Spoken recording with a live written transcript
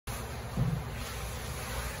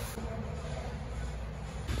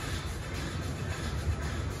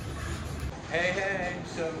Hey, hey,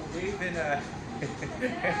 so we've been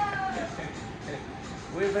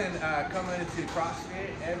we've been coming to CrossFit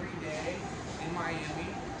every day in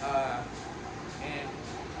Miami, and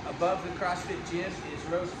above the CrossFit gym is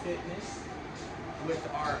Road Fitness with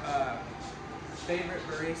our favorite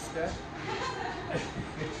barista.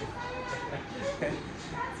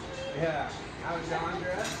 Yeah,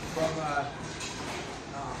 Alexandra from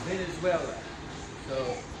Venezuela.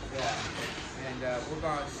 So yeah, and we're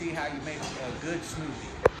gonna see how you make a good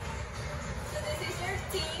smoothie. So this is your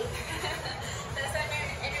tea. That's our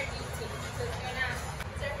energy tea.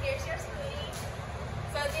 So here's your smoothie.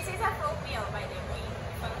 So this is a full meal, by the way.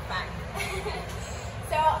 Fun fact.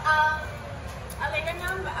 So a little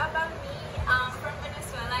know about me. From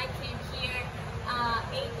Venezuela, I came here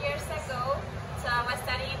 8 years ago. So I was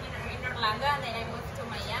studying in Orlando, and then I moved to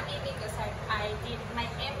Miami because I did my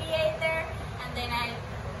MBA there, and then I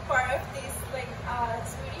part of this like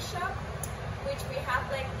smoothie shop, which we have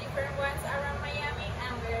like different ones around Miami,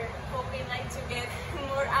 and we're hoping like to get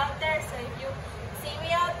more out there. So if you see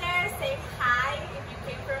me out there, say hi if you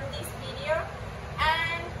came from this video,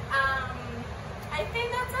 and I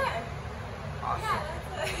think that's it. Awesome. Yeah,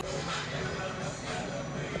 that's it.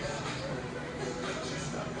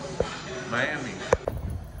 Miami.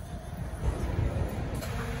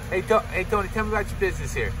 Hey, Tony, tell me about your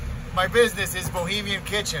business here. My business is Bohemian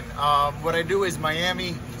Kitchen. What I do is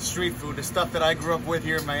Miami street food, the stuff that I grew up with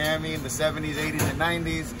here in Miami in the 70s, 80s, and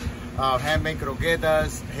 90s. Handmade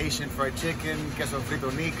croquetas, Haitian fried chicken, queso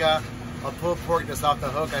frito nica, a pulled pork that's off the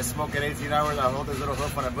hook. I smoke it 18 hours. I hold this little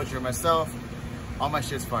hook when I butcher it myself. All my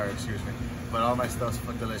shit's fire, excuse me. But all my stuff's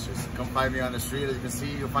delicious. Come find me on the street. As you can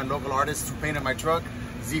see, you'll find local artists who painted my truck.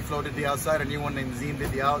 Z-Flow did the outside, a new one named Zine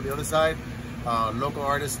did the other side. Local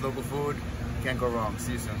artists, local food. Can't go wrong.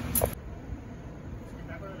 See you soon.